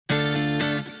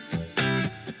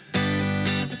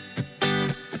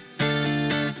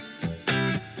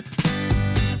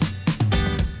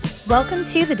Welcome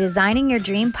to the Designing Your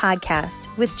Dream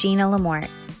podcast with Gina Lamort.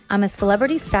 I'm a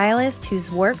celebrity stylist who's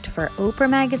worked for Oprah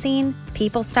Magazine,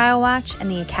 People Style Watch,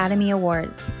 and the Academy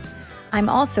Awards. I'm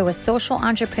also a social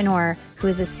entrepreneur who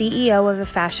is a CEO of a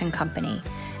fashion company,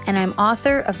 and I'm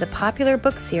author of the popular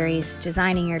book series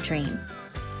Designing Your Dream.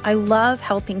 I love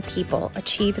helping people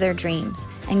achieve their dreams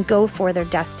and go for their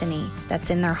destiny that's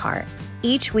in their heart.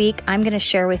 Each week, I'm going to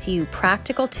share with you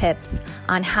practical tips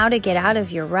on how to get out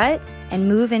of your rut and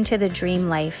move into the dream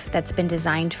life that's been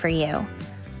designed for you.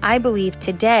 I believe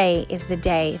today is the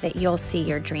day that you'll see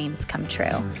your dreams come true.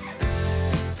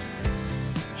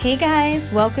 Hey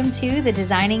guys, welcome to the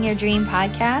Designing Your Dream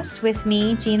podcast with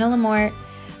me, Gina Lamort.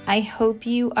 I hope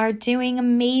you are doing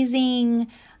amazing.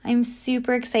 I'm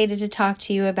super excited to talk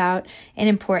to you about an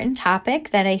important topic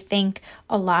that I think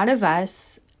a lot of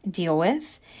us deal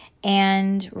with.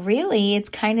 And really, it's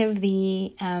kind of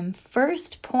the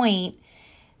first point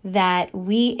that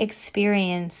we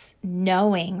experience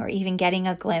knowing or even getting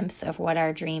a glimpse of what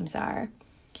our dreams are.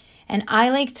 And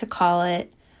I like to call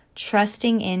it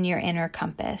trusting in your inner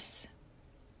compass.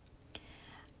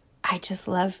 I just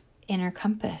love inner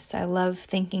compass. I love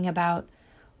thinking about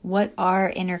what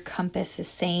our inner compass is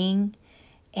saying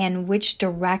and which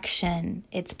direction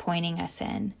it's pointing us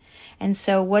in. And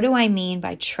so what do I mean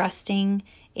by trusting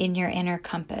in your inner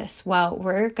compass? Well,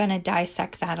 we're going to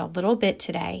dissect that a little bit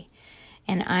today.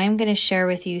 And I'm going to share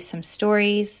with you some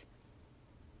stories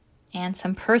and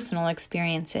some personal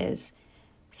experiences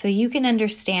so you can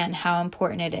understand how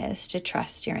important it is to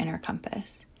trust your inner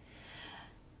compass.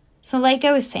 So like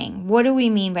I was saying, what do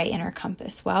we mean by inner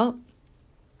compass? Well,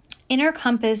 inner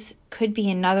compass could be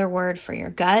another word for your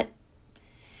gut,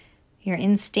 your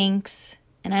instincts.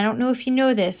 And I don't know if you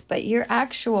know this, but your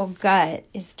actual gut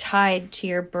is tied to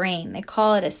your brain. They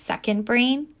call it a second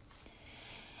brain.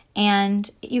 And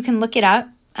you can look it up.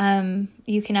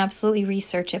 You can absolutely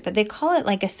research it, but they call it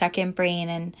like a second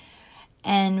brain.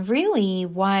 And really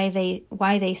why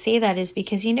they say that is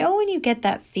because, you know, when you get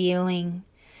that feeling,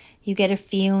 you get a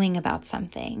feeling about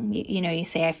something, you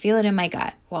say, I feel it in my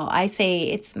gut. Well, I say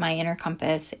it's my inner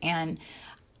compass. And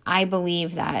I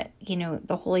believe that,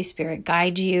 the Holy Spirit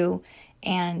guides you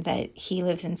and that he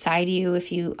lives inside you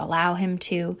if you allow him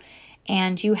to.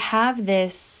 And you have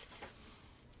this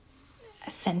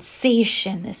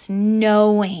sensation, this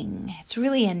knowing. It's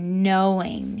really a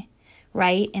knowing,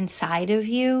 right, inside of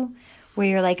you where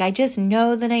you're like, I just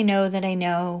know that I know that I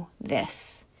know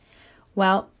this.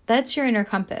 Well, that's your inner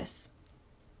compass.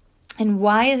 And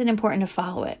why is it important to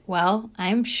follow it? Well,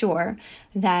 I'm sure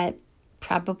that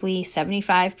probably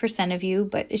 75% of you,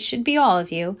 but it should be all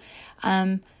of you,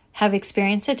 have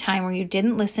experienced a time where you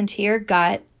didn't listen to your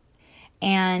gut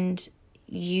and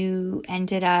you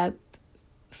ended up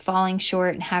falling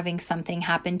short and having something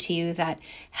happen to you that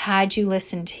had you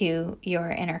listened to your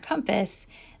inner compass,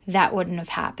 that wouldn't have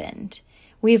happened.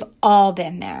 We've all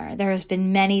been there. There's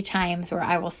been many times where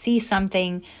I will see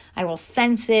something, I will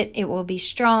sense it, it will be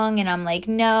strong, and I'm like,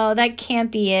 no, that can't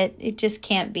be it. It just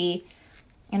can't be.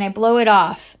 And I blow it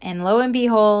off, and lo and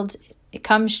behold, it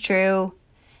comes true.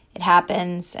 It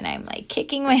happens, and I'm like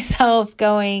kicking myself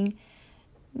going,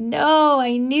 no,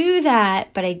 I knew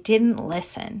that, but I didn't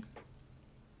listen.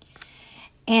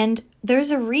 And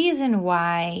there's a reason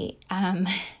why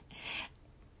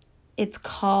it's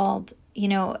called,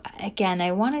 again,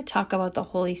 I want to talk about the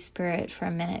Holy Spirit for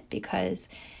a minute, because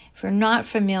if you're not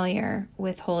familiar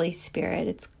with Holy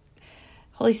Spirit's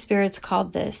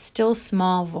called the still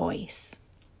small voice.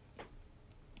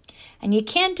 And you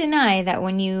can't deny that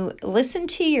when you listen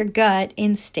to your gut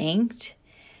instinct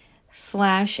 /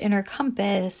 inner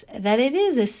compass, that it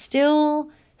is a still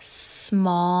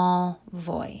small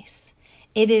voice.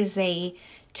 It is a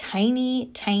tiny,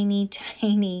 tiny,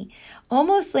 tiny,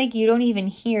 almost like you don't even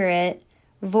hear it,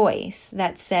 voice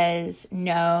that says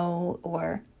no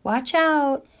or watch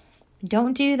out,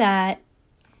 don't do that,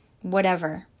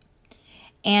 whatever.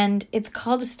 And it's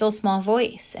called a still small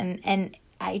voice. And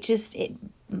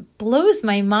it blows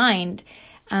my mind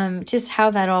just how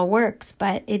that all works,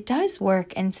 but it does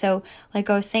work. And so, like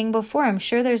I was saying before, I'm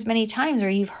sure there's many times where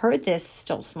you've heard this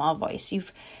still small voice.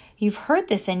 You've heard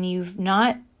this and you've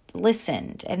not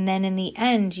listened. And then in the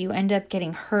end, you end up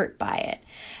getting hurt by it.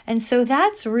 And so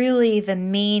that's really the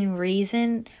main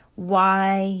reason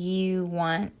why you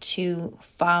want to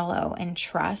follow and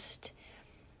trust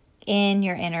in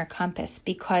your inner compass,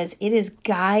 because it is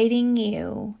guiding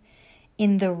you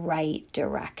in the right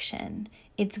direction.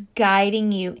 It's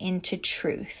guiding you into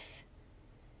truth.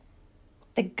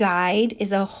 The guide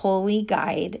is a holy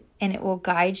guide, and it will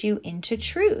guide you into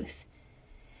truth.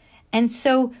 And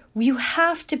so you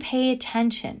have to pay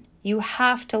attention. You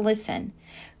have to listen,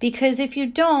 because if you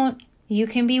don't, you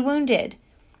can be wounded.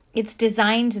 It's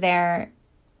designed there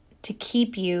to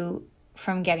keep you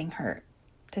from getting hurt.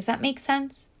 Does that make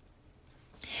sense?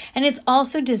 And it's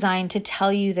also designed to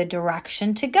tell you the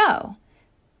direction to go.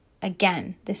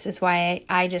 Again, this is why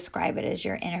I describe it as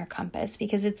your inner compass,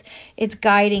 because it's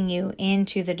guiding you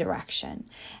into the direction.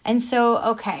 And so,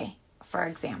 okay, for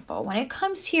example, when it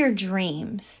comes to your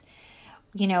dreams,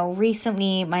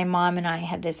 recently my mom and I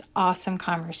had this awesome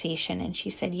conversation, and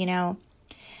she said,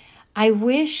 I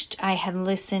wished I had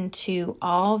listened to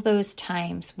all those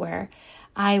times where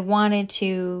I wanted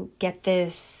to get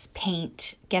this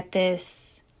paint, get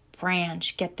this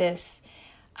branch, get this,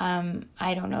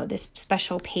 this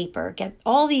special paper, get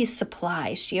all these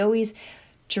supplies. She always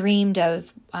dreamed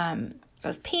of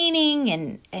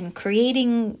painting and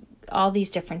creating all these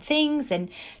different things. And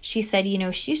she said,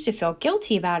 she used to feel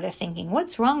guilty about it, thinking,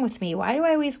 what's wrong with me? Why do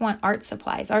I always want art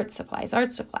supplies?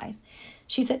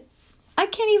 She said, I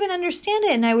can't even understand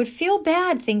it. And I would feel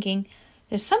bad thinking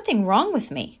there's something wrong with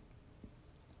me.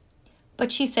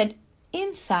 But she said,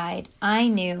 inside, I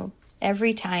knew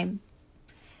every time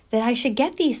that I should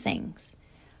get these things.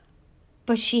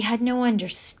 But she had no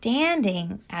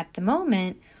understanding at the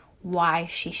moment why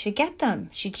she should get them.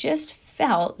 She just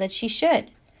felt that she should.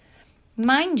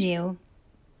 Mind you,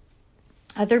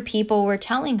 other people were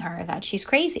telling her that she's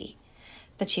crazy,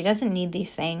 that she doesn't need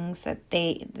these things, that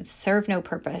they serve no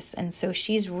purpose. And so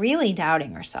she's really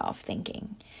doubting herself,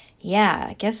 thinking, yeah,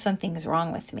 I guess something's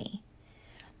wrong with me.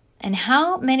 And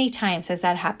how many times has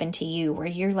that happened to you, where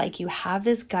you're like, you have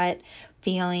this gut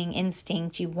feeling,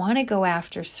 instinct, you want to go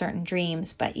after certain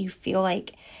dreams, but you feel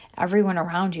like everyone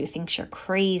around you thinks you're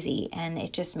crazy and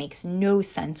it just makes no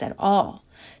sense at all.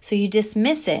 So you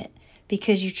dismiss it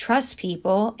because you trust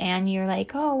people and you're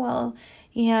like, oh, well,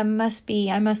 yeah, I must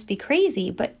be crazy.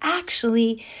 But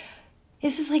actually,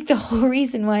 this is like the whole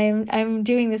reason why I'm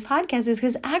doing this podcast, is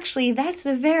because actually that's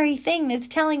the very thing that's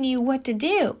telling you what to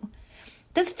do.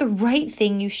 That's the right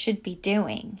thing you should be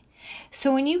doing.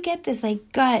 So when you get this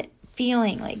like gut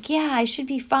feeling like, yeah, I should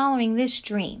be following this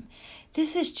dream.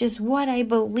 This is just what I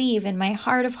believe in my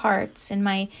heart of hearts, in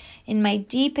my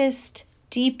deepest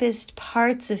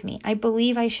parts of me. I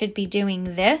believe I should be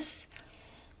doing this.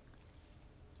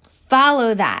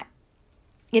 Follow that.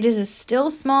 It is a still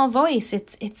small voice.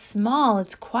 It's small,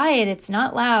 it's quiet, it's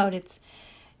not loud. It's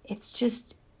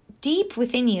just deep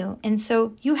within you. And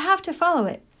so you have to follow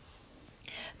it.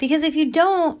 Because if you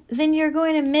don't, then you're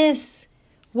going to miss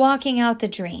walking out the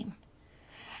dream.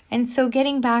 And so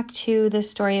getting back to the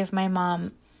story of my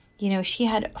mom, she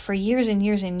had for years and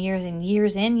years and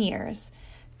years and years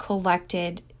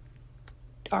collected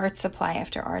art supply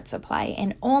after art supply.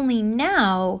 And only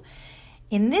now,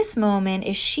 in this moment,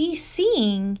 is she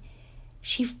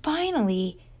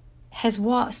finally has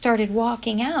started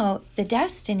walking out the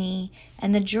destiny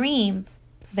and the dream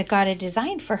that God had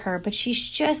designed for her, but she's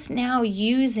just now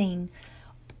using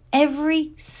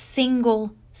every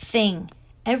single thing,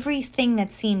 everything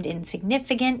that seemed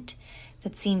insignificant,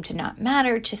 that seemed to not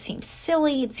matter, to seem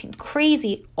silly, it seemed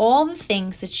crazy, all the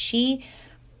things that she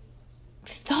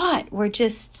thought were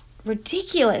just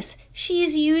ridiculous,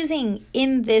 she's using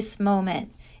in this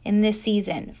moment, in this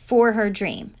season, for her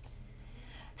dream.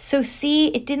 So see,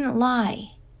 it didn't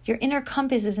lie. Your inner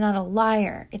compass is not a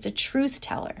liar, it's a truth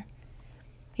teller.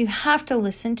 You have to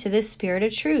listen to the spirit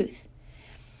of truth.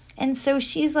 And so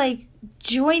she's like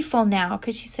joyful now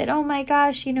because she said, oh my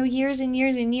gosh, years and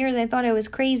years and years I thought I was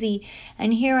crazy.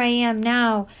 And here I am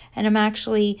now, and I'm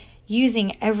actually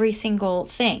using every single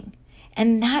thing.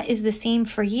 And that is the same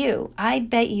for you. I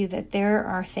bet you that there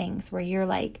are things where you're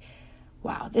like,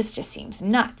 wow, this just seems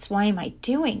nuts. Why am I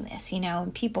doing this?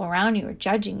 And people around you are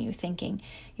judging you, thinking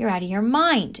you're out of your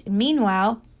mind. And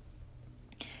meanwhile,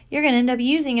 you're going to end up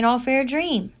using it all for your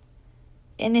dream.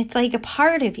 And it's like a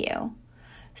part of you.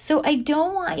 So I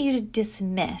don't want you to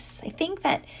dismiss. I think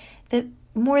that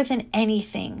more than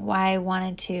anything, why I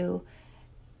wanted to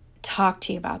talk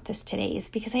to you about this today is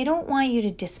because I don't want you to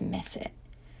dismiss it.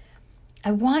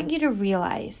 I want you to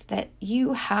realize that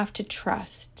you have to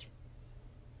trust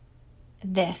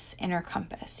this inner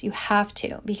compass. You have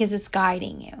to, because it's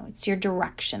guiding you. It's your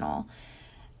directional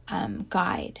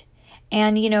guide.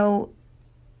 And,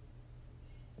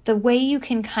 the way you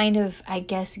can kind of, I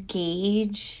guess,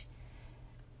 gauge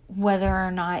whether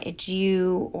or not it's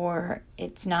you or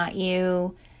it's not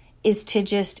you is to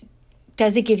just,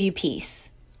 does it give you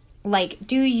peace? Like,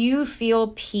 do you feel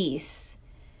peace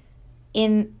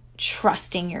in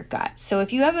trusting your gut? So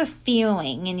if you have a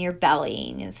feeling in your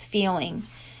belly and it's feeling,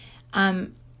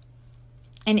 and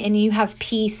you have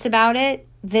peace about it,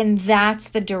 then that's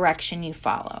the direction you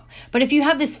follow. But if you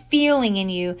have this feeling in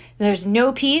you, there's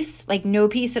no peace, like no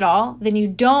peace at all, then you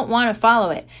don't want to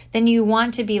follow it. Then you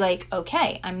want to be like,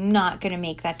 okay, I'm not going to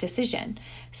make that decision.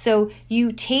 So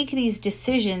you take these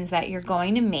decisions that you're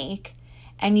going to make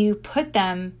and you put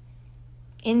them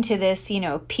into this,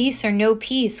 peace or no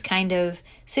peace kind of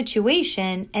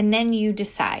situation, and then you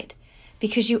decide,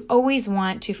 because you always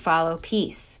want to follow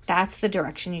peace. That's the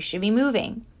direction you should be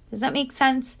moving. Does that make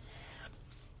sense?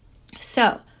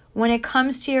 So when it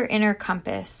comes to your inner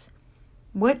compass,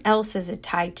 what else is it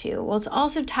tied to? Well, it's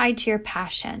also tied to your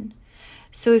passion.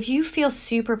 So if you feel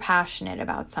super passionate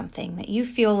about something, that you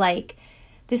feel like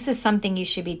this is something you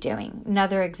should be doing.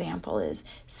 Another example is,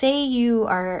 say you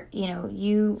are,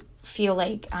 you feel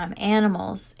like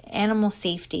animal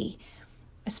safety,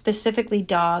 specifically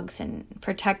dogs and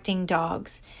protecting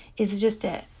dogs, is just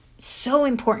so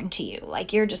important to you.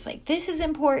 Like you're just like, this is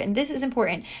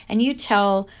important. And you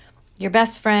tell your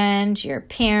best friend, your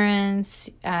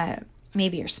parents,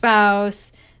 maybe your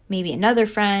spouse, maybe another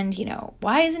friend,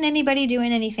 why isn't anybody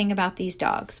doing anything about these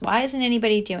dogs? Why isn't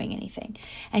anybody doing anything?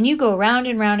 And you go round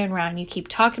and round and round. And you keep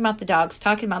talking about the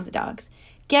dogs.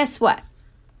 Guess what?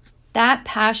 That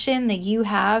passion that you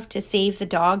have to save the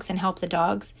dogs and help the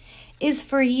dogs is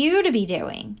for you to be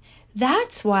doing.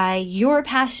 That's why you're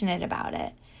passionate about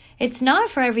it. It's not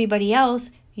for everybody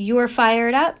else. You're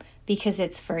fired up because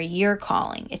it's for your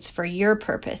calling. It's for your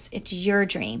purpose. It's your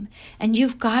dream. And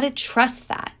you've got to trust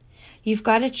that. You've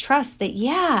got to trust that,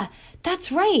 yeah,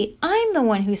 that's right. I'm the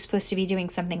one who's supposed to be doing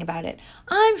something about it.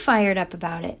 I'm fired up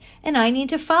about it. And I need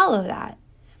to follow that.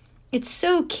 It's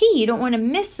so key. You don't want to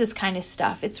miss this kind of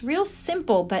stuff. It's real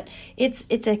simple, but it's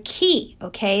a key,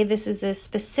 okay? This is a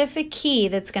specific key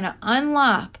that's going to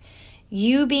unlock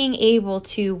you being able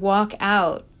to walk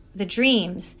out the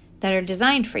dreams that are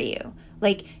designed for you.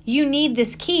 Like, you need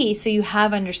this key so you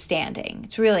have understanding.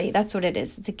 That's what it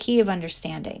is. It's a key of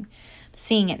understanding. I'm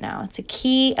seeing it now. It's a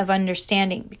key of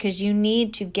understanding because you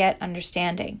need to get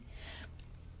understanding.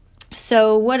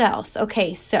 So what else?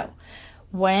 Okay, so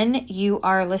when you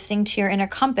are listening to your inner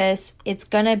compass, it's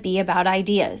going to be about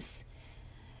ideas.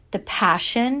 The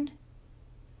passion,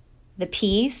 the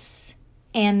peace,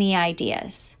 and the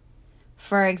ideas.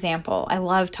 For example, I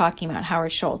love talking about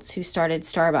Howard Schultz, who started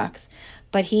Starbucks.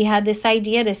 But he had this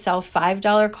idea to sell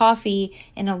 $5 coffee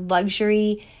in a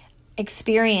luxury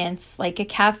experience, like a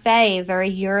cafe, a very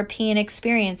European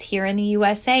experience here in the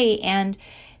USA. And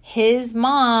his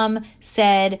mom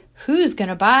said, who's going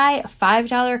to buy a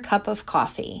 $5 cup of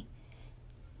coffee?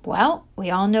 Well, we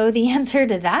all know the answer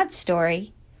to that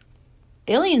story.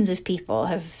 Billions of people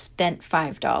have spent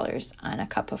 $5 on a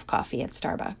cup of coffee at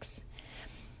Starbucks.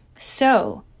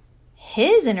 So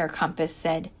his inner compass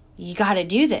said, you got to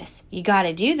do this. You got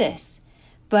to do this.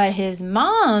 But his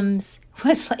mom's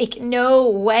was like, no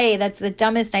way. That's the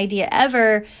dumbest idea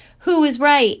ever. Who was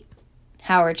right?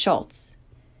 Howard Schultz.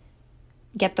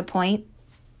 Get the point?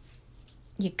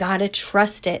 You got to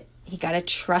trust it. You got to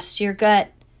trust your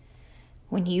gut.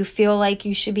 When you feel like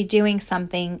you should be doing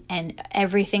something and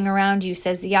everything around you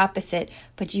says the opposite,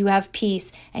 but you have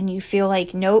peace and you feel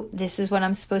like, nope, this is what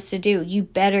I'm supposed to do. You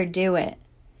better do it.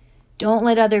 Don't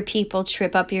let other people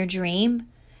trip up your dream.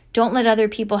 Don't let other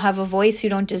people have a voice who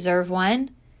don't deserve one.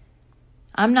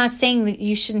 I'm not saying that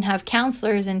you shouldn't have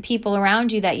counselors and people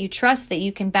around you that you trust that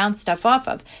you can bounce stuff off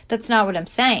of. That's not what I'm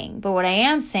saying. But what I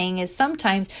am saying is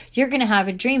sometimes you're going to have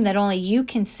a dream that only you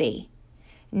can see.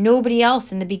 Nobody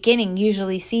else in the beginning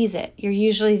usually sees it. You're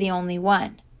usually the only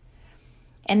one.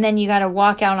 And then you got to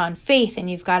walk out on faith and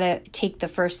you've got to take the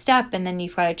first step and then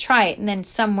you've got to try it. And then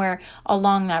somewhere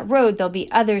along that road, there'll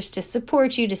be others to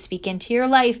support you, to speak into your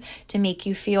life, to make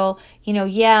you feel,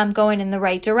 yeah, I'm going in the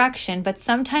right direction. But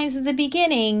sometimes in the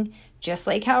beginning, just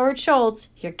like Howard Schultz,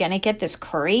 you're going to get this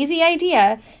crazy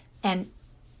idea and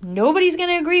nobody's going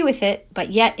to agree with it,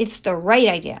 but yet it's the right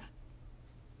idea.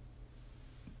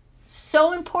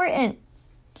 So important.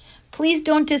 Please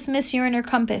don't dismiss your inner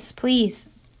compass, please.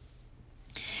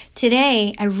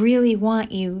 Today, I really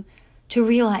want you to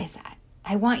realize that.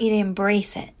 I want you to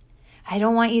embrace it. I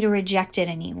don't want you to reject it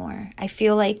anymore. I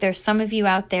feel like there's some of you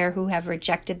out there who have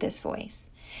rejected this voice.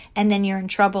 And then you're in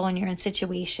trouble and you're in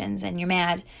situations and you're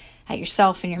mad at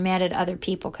yourself and you're mad at other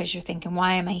people because you're thinking,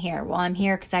 why am I here? Well, I'm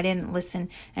here because I didn't listen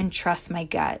and trust my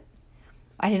gut.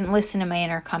 I didn't listen to my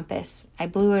inner compass. I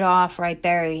blew it off or I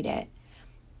buried it.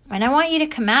 And I want you to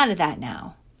come out of that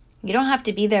now. You don't have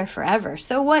to be there forever.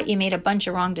 So what? You made a bunch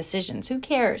of wrong decisions. Who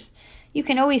cares? You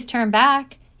can always turn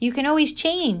back. You can always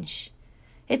change.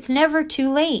 It's never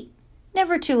too late.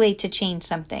 Never too late to change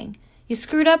something. You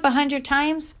screwed up 100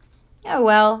 times. Oh,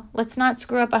 well, let's not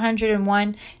screw up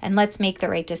 101 and let's make the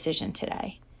right decision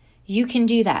today. You can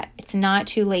do that. It's not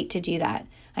too late to do that.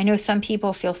 I know some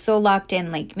people feel so locked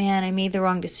in, like, man, I made the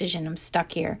wrong decision. I'm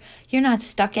stuck here. You're not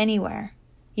stuck anywhere.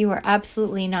 You are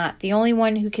absolutely not. The only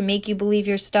one who can make you believe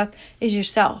you're stuck is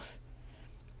yourself.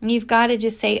 And you've got to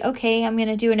just say, okay, I'm going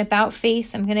to do an about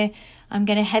face. I'm going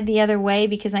to head the other way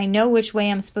because I know which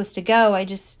way I'm supposed to go. I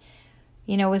just,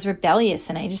 was rebellious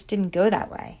and I just didn't go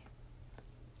that way.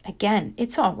 Again,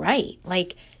 it's all right.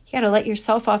 Like, you got to let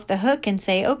yourself off the hook and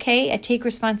say, okay, I take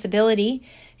responsibility,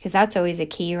 because that's always a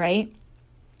key, right?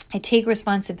 I take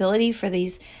responsibility for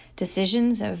these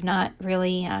decisions of not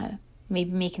really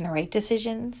maybe making the right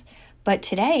decisions. But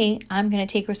today, I'm going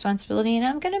to take responsibility and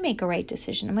I'm going to make a right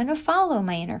decision. I'm going to follow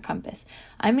my inner compass.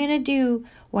 I'm going to do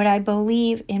what I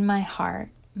believe in my heart,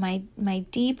 my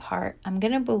deep heart. I'm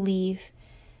going to believe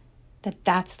that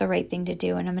that's the right thing to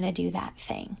do, and I'm going to do that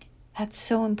thing. That's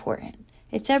so important.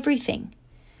 It's everything.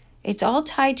 It's all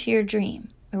tied to your dream.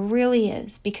 It really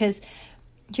is, because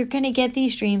you're going to get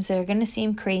these dreams that are going to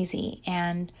seem crazy,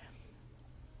 and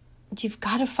you've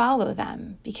got to follow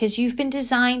them because you've been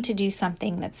designed to do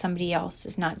something that somebody else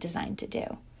is not designed to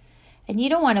do. And you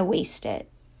don't want to waste it.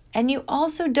 And you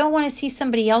also don't want to see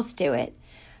somebody else do it.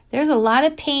 There's a lot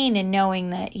of pain in knowing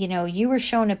that, you were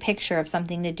shown a picture of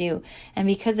something to do, and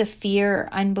because of fear or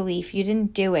unbelief, you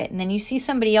didn't do it. And then you see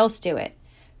somebody else do it.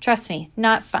 Trust me,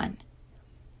 not fun.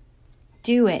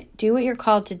 Do it. Do what you're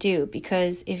called to do,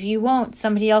 because if you won't,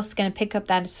 somebody else is going to pick up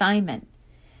that assignment.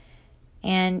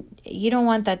 And you don't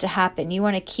want that to happen. You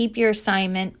want to keep your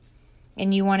assignment,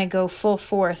 and you want to go full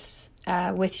force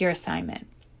with your assignment.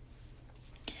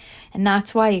 And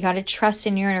that's why you got to trust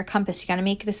in your inner compass. You got to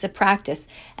make this a practice.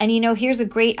 And here's a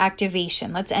great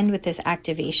activation. Let's end with this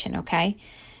activation, okay?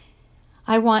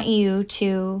 I want you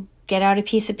to get out a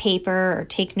piece of paper or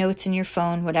take notes in your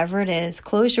phone, whatever it is.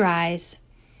 Close your eyes.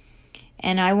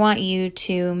 And I want you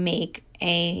to make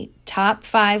a top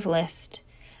 5 list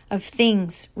of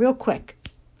things real quick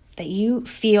that you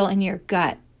feel in your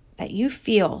gut, that you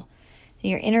feel in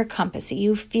your inner compass, that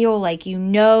you feel like you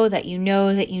know that you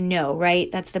know that you know,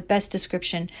 right? That's the best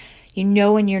description. You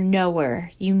know in your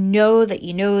knower. You know that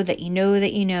you know that you know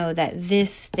that you know that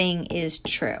this thing is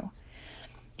true.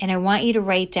 And I want you to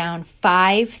write down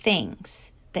 5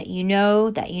 things that you know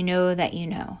that you know that you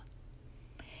know.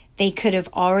 They could have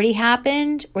already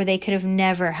happened, or they could have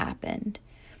never happened.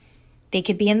 They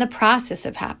could be in the process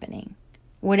of happening.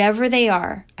 Whatever they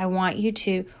are, I want you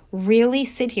to really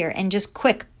sit here and just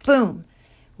quick, boom,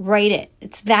 write it.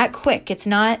 It's that quick. It's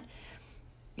not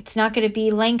going to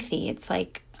be lengthy. It's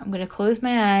like, I'm going to close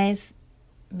my eyes.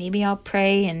 Maybe I'll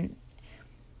pray and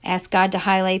ask God to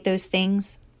highlight those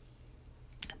things.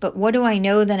 But what do I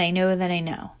know that I know that I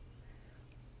know?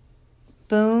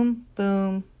 Boom,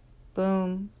 boom,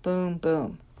 boom, boom,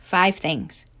 boom. 5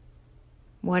 things.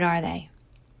 What are they?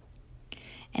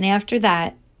 And after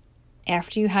that,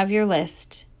 after you have your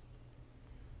list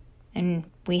and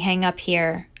we hang up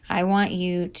here, I want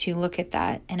you to look at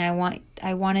that, and I want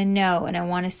to know, and I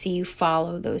want to see you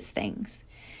follow those things.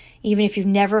 Even if you've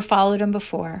never followed them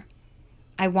before,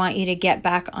 I want you to get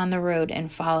back on the road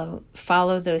and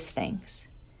follow those things.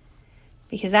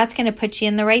 Because that's going to put you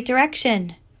in the right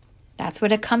direction. That's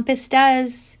what a compass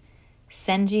does.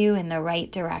 Sends you in the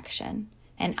right direction.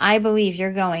 And I believe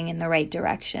you're going in the right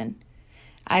direction.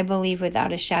 I believe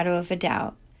without a shadow of a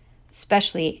doubt,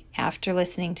 especially after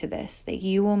listening to this, that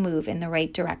you will move in the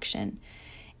right direction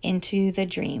into the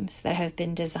dreams that have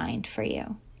been designed for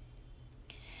you.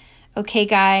 Okay,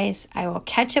 guys, I will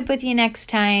catch up with you next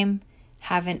time.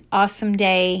 Have an awesome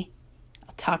day.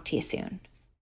 I'll talk to you soon.